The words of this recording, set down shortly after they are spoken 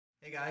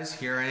Hey guys,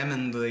 here I am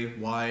in the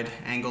wide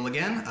angle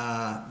again.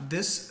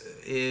 This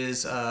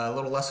is a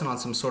little lesson on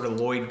some sort of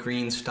Lloyd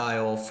Green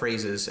style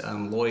phrases.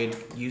 Lloyd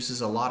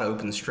uses a lot of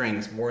open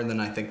strings, more than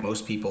I think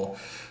most people.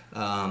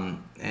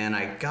 And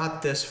I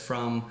got this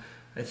from,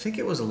 I think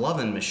it was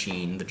Lovin'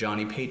 Machine, the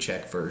Johnny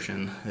Paycheck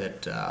version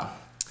that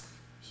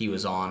he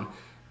was on.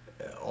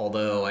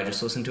 Although I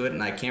just listened to it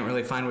and I can't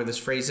really find where this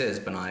phrase is,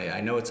 but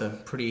I know it's a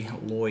pretty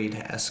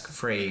Lloyd-esque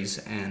phrase,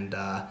 and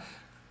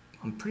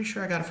I'm pretty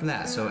sure I got it from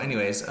that. So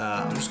anyways,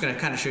 I'm just going to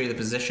kind of show you the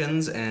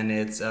positions, and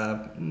it's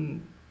a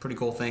pretty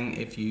cool thing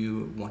if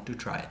you want to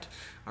try it.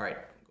 All right.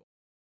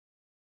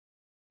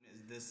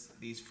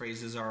 These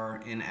phrases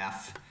are in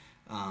F.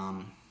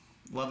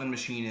 Lovin'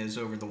 Machine is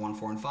over the 1,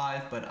 4, and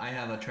 5, but I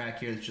have a track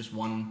here that's just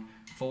 1,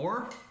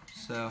 4.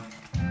 So.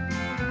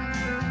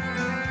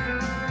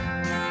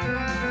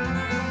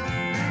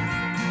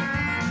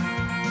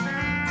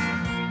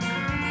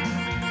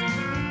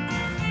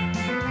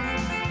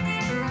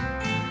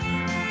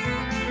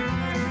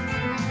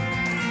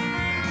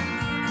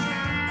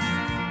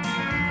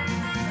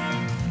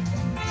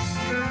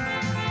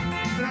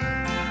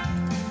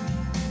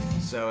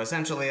 So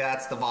essentially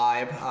that's the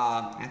vibe.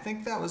 I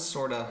think that was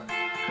sort of...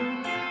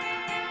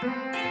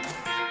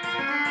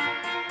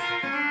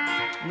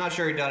 I'm not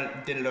sure he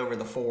did it over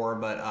the 4,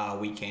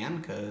 but we can,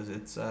 because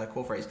it's a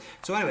cool phrase.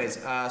 So anyways,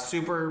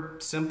 super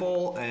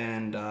simple,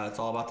 and it's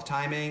all about the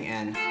timing,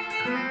 and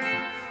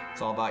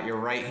it's all about your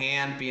right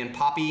hand being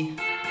poppy.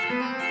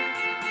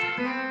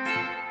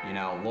 You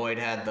know, Lloyd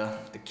had the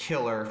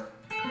killer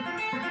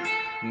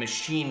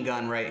machine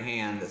gun right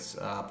hand. That's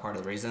part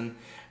of the reason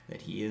that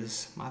he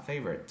is my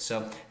favorite.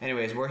 So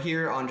anyways, we're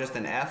here on just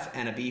an F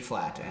and a B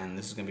flat, and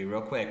this is gonna be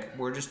real quick.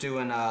 We're just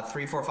doing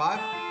 3, 4, 5,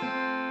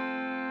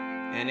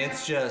 and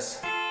it's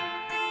just,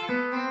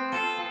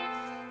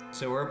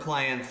 so we're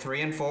playing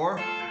 3 and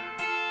 4,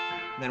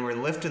 then we're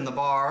lifting the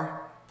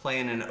bar,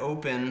 playing an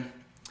open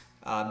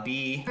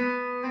B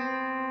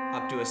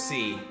up to a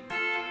C.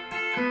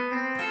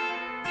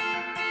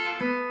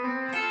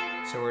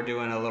 So we're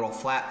doing a little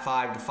flat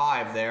 5 to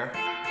 5 there.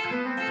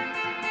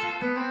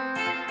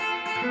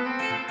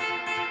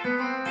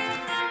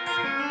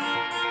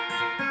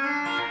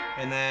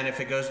 And then if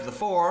it goes to the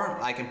 4,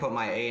 I can put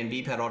my A and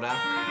B pedal down.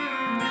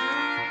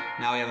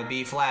 Now we have a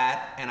B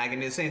flat, and I can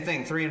do the same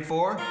thing, 3 and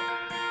 4. Now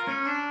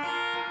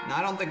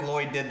I don't think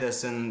Lloyd did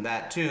this in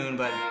that tune,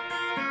 but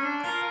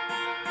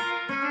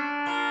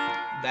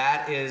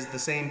that is the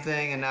same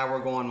thing, and now we're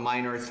going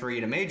minor 3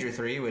 to major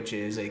 3, which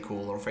is a cool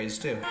little phrase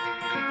too.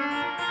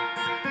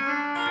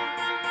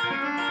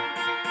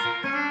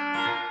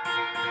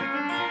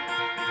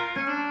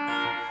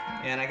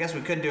 And I guess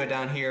we could do it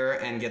down here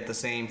and get the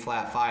same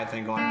flat 5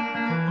 thing going.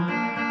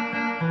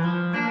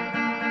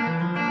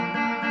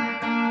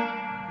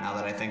 Now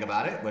that I think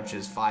about it, which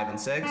is 5 and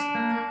 6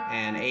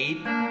 and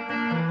 8.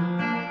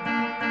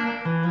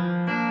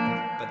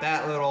 But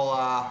that little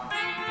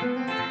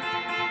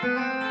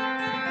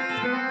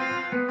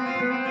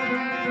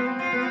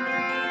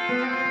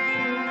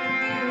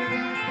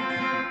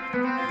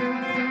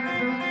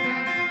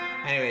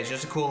anyways,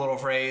 just a cool little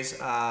phrase.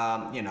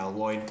 You know,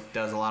 Lloyd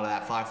does a lot of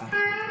that 5 thing.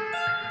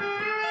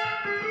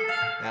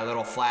 That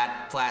little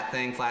flat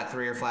thing, flat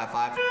 3 or flat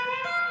 5.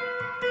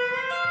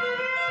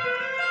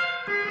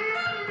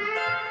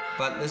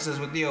 But this is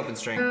with the open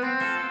string.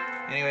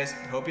 Anyways,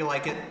 hope you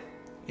like it.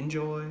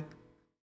 Enjoy.